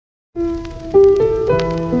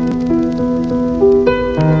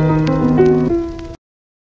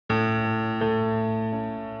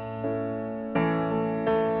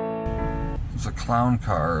clown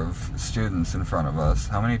car of students in front of us.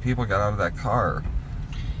 How many people got out of that car?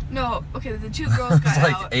 No, okay, the two girls got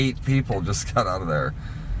like out. 8 people just got out of there.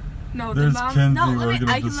 No, There's the mom. Kenzie No,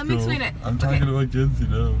 let me explain it. I'm talking about Kenzie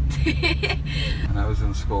now. When I was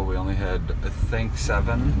in school, we only had, I think,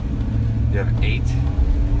 7. You have 8?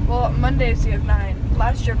 Well, Mondays you have 9.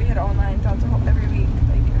 Last year we had all 9 throughout the whole, every week,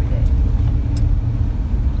 like every day.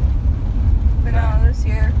 But now this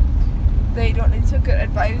year, they took an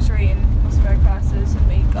advisory in most of our classes and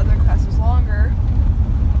make other classes longer.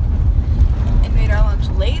 And made our lunch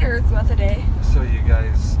later throughout the day. So you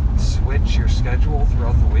guys switch your schedule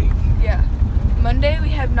throughout the week? Yeah. Monday we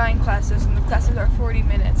have 9 classes and the classes are 40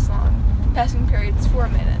 minutes long. Passing period is 4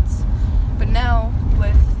 minutes. But now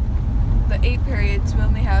with the 8 periods we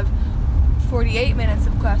only have 48 minutes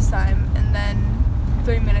of class time and then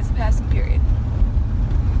 30 minutes of passing period.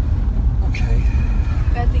 Okay.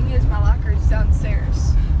 Bad thing is my locker is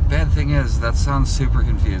downstairs. Bad thing is, that sounds super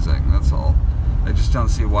confusing, that's all. I just don't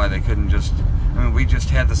see why they couldn't just, I mean, we just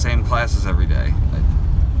had the same classes every day.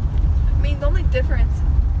 I mean, the only difference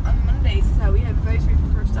on Mondays is how we have advisory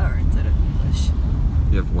for first hour instead of English.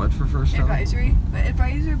 You have what for first hour? Advisory,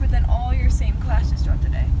 but then all your same classes throughout the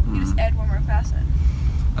day. You just add one more class in.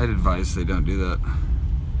 I'd advise they don't do that.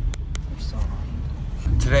 They're so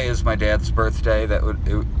annoying. Today is my dad's birthday. That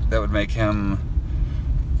would make him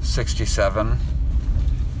 67.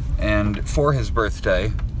 And for his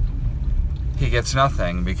birthday, he gets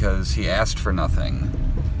nothing because he asked for nothing.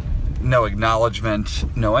 No acknowledgement,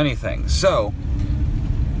 no anything. So,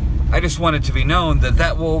 I just want it to be known that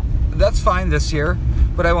that's fine this year,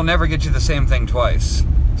 but I will never get you the same thing twice.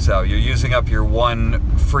 So, you're using up your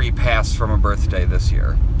one free pass from a birthday this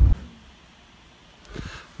year.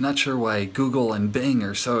 Not sure why Google and Bing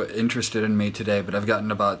are so interested in me today, but I've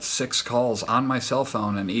gotten about 6 calls on my cell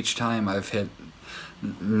phone, and each time I've hit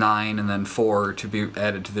 9 and then 4 to be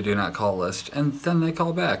added to the do not call list, and then they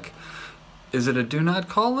call back. Is it a do not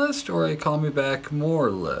call list or a call me back more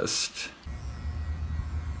list?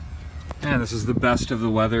 And this is the best of the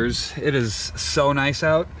weathers. It is so nice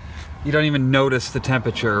out. You don't even notice the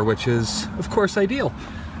temperature, which is, of course, ideal.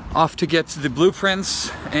 Off to get the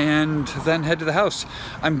blueprints and then head to the house.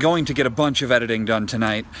 I'm going to get a bunch of editing done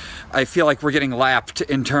tonight. I feel like we're getting lapped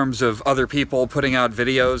in terms of other people putting out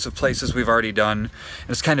videos of places we've already done. And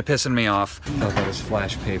it's kind of pissing me off. I got this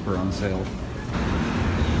flash paper on sale.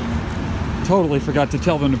 Totally forgot to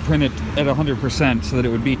tell them to print it at 100% so that it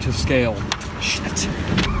would be to scale. Shit.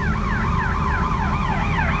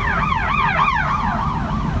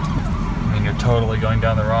 I mean, you're totally going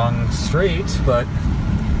down the wrong street, but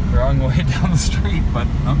wrong way down the street, but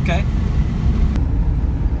okay.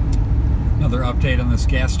 Another update on this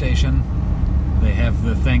gas station. They have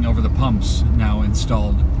the thing over the pumps now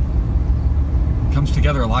installed. It comes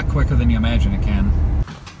together a lot quicker than you imagine it can.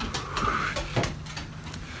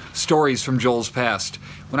 Stories from Joel's past.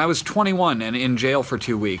 When I was 21 and in jail for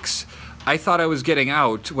 2 weeks, I thought I was getting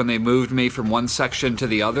out when they moved me from one section to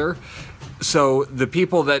the other. So the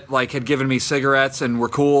people that had given me cigarettes and were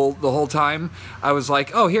cool the whole time, I was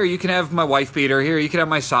like, oh, here, you can have my wife beater, here, you can have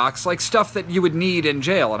my socks, like stuff that you would need in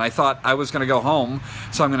jail. And I thought I was gonna go home,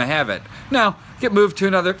 so I'm gonna have it. No, get moved to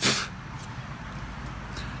another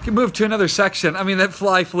section. I mean, that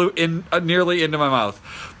fly flew in nearly into my mouth.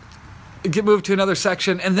 Get moved to another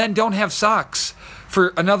section and then don't have socks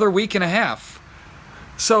for another week and a half.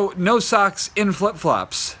 So no socks in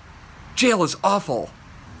flip-flops. Jail is awful.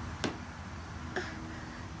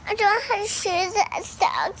 I don't have shoes and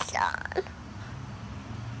socks on.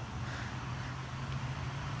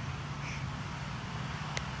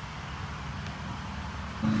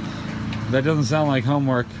 That doesn't sound like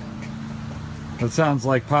homework. That sounds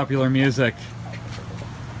like popular music.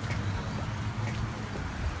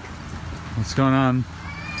 What's going on?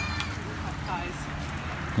 Guys,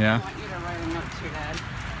 Yeah? I want you to write a note to your dad.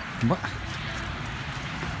 What?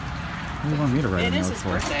 What do you want me to write a It is note his for?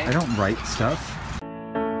 birthday. I don't write stuff.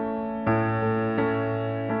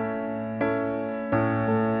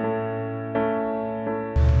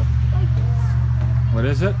 What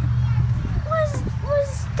is it?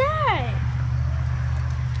 What's that?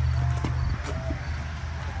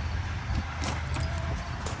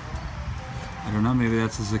 I don't know, maybe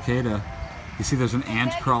that's a cicada. You see there's an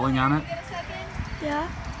ant crawling on it? Yeah.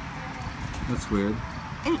 That's weird.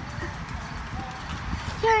 Yeah,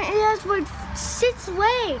 it has like 6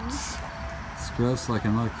 legs. It's gross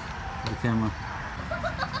looking, look. The camera.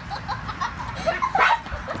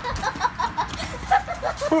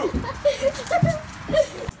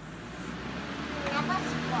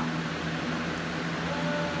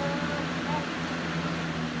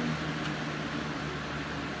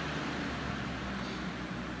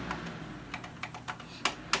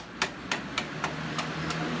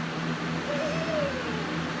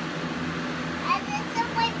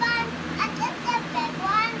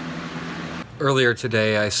 Earlier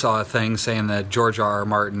today, I saw a thing saying that George R.R.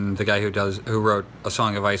 Martin, the guy who wrote A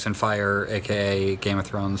Song of Ice and Fire, aka Game of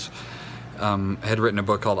Thrones, had written a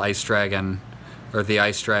book called Ice Dragon, or The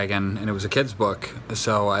Ice Dragon, and it was a kid's book.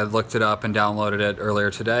 So I looked it up and downloaded it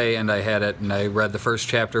earlier today, and I had it, and I read the first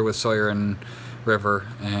chapter with Sawyer and River,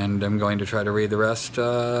 and I'm going to try to read the rest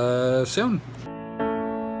soon.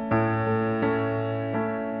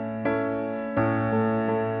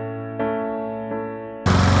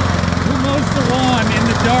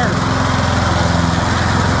 Dark. Who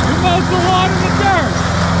mows the lawn in the dark?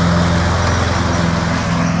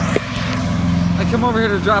 I come over here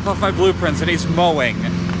to drop off my blueprints and he's mowing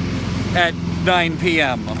at 9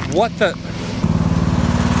 p.m. What the?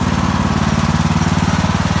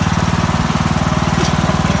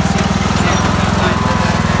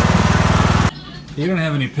 You don't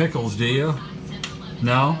have any pickles, do you?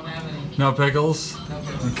 No? No pickles?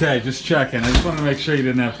 Okay, just checking. I just wanted to make sure you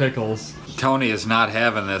didn't have pickles. Tony is not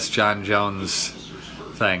having this Jon Jones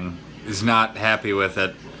thing. He's not happy with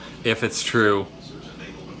it. If it's true,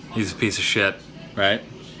 he's a piece of shit, right?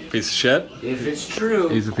 Piece of shit? If it's true.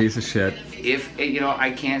 He's a piece of shit. If, you know, I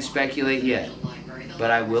can't speculate yet, but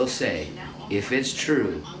I will say, if it's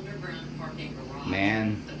true,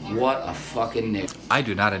 man, what a fucking nigga. I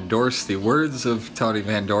do not endorse the words of Tony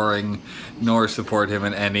Van Doring, nor support him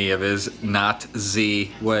in any of his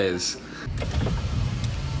not-Z ways.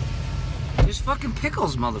 There's fucking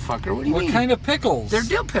pickles, motherfucker. What do you mean? What kind of pickles? They're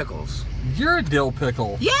dill pickles. You're a dill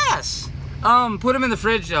pickle. Yes! Put them in the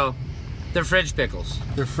fridge, though. They're fridge pickles.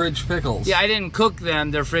 They're fridge pickles. Yeah, I didn't cook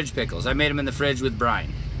them. They're fridge pickles. I made them in the fridge with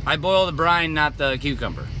brine. I boil the brine, not the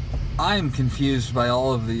cucumber. I'm confused by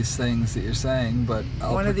all of these things that you're saying, but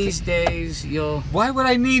one of these days, you'll... Why would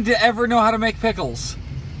I need to ever know how to make pickles?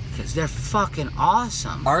 Because they're fucking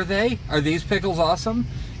awesome. Are they? Are these pickles awesome?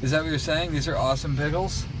 Is that what you're saying? These are awesome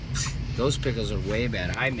pickles? Those pickles are way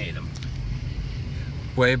bad. I made them.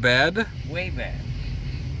 Way bad? Way bad.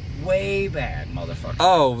 Way bad, motherfucker.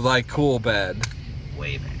 Oh, like cool bad.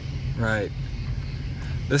 Way bad. Right.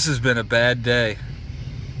 This has been a bad day.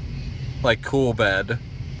 Like cool bad.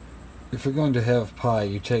 If you're going to have pie,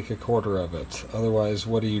 you take a quarter of it. Otherwise,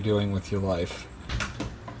 what are you doing with your life?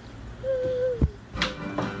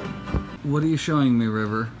 What are you showing me,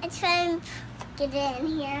 River? I'm trying to get it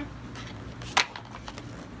in here.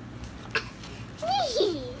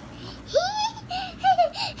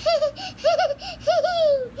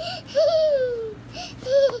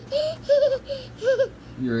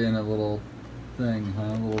 You're in a little thing, huh?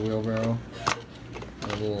 A little wheelbarrow? A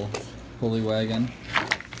little pulley wagon?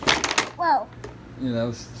 Whoa. Yeah, that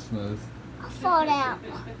was smooth. I fall out.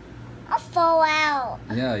 I fall out.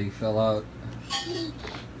 Yeah, you fell out.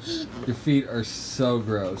 Your feet are so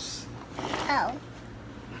gross. Oh.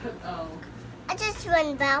 Oh. I just went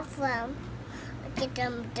to the bathroom. I get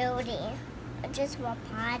them dirty. I just want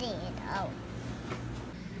potty. Oh.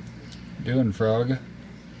 Doing, frog?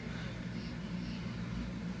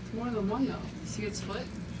 It's more than one though. See its foot?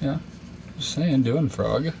 Yeah. Just saying, doing,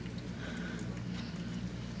 frog.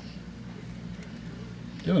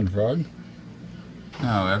 Doing, frog.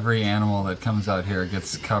 No, every animal that comes out here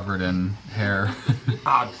gets covered in hair.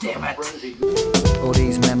 Oh, damn it! All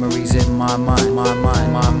these memories in my mind, my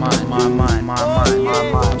mind, my mind, my mind, my mind,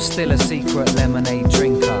 my mind. I'm still a secret lemonade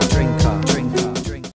drinker.